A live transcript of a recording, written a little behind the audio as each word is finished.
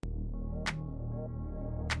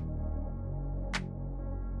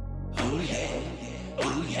Ooh yeah,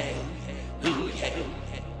 ooh yeah, ooh yeah.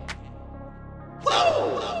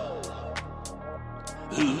 Whoa!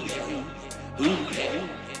 Ooh yeah, ooh yeah,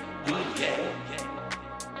 ooh yeah.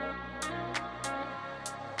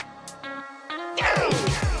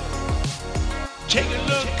 Take a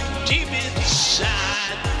look deep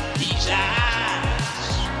inside these eyes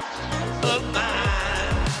of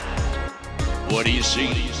mine. What do you see?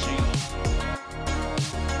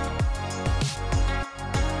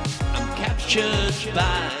 I'm captured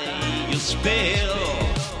by your spell.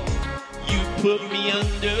 You put me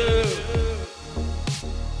under,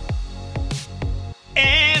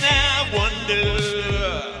 and I wonder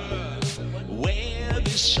where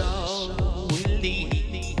this all will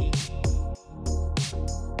lead.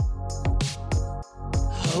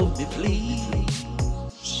 Hold me, please.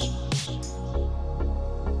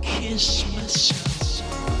 Kiss my soul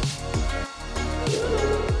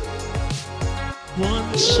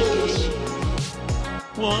once again,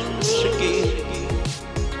 once again.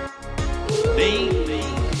 Make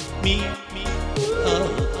me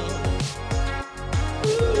up.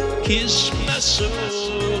 Kiss my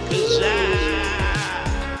soul, 'cause I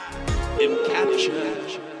am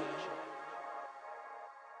captured.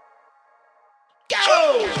 Go!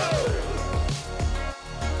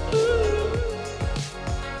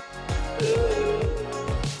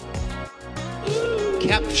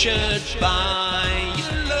 Captured by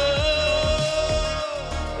your love.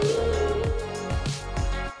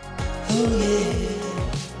 Oh yeah.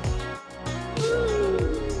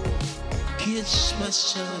 Kiss my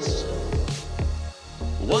soul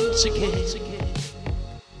once again.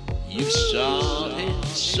 You started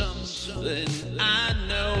something I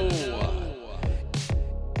know.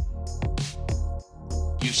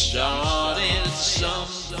 You started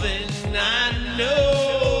something I know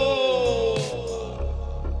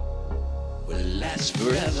will last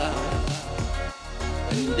forever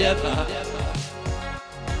and ever.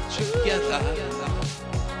 Together,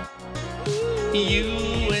 you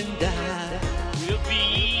and I will be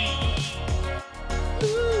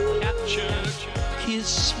captured.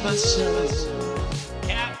 Kiss my soul,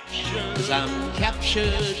 captured, 'cause I'm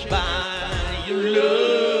captured by your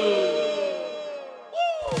love.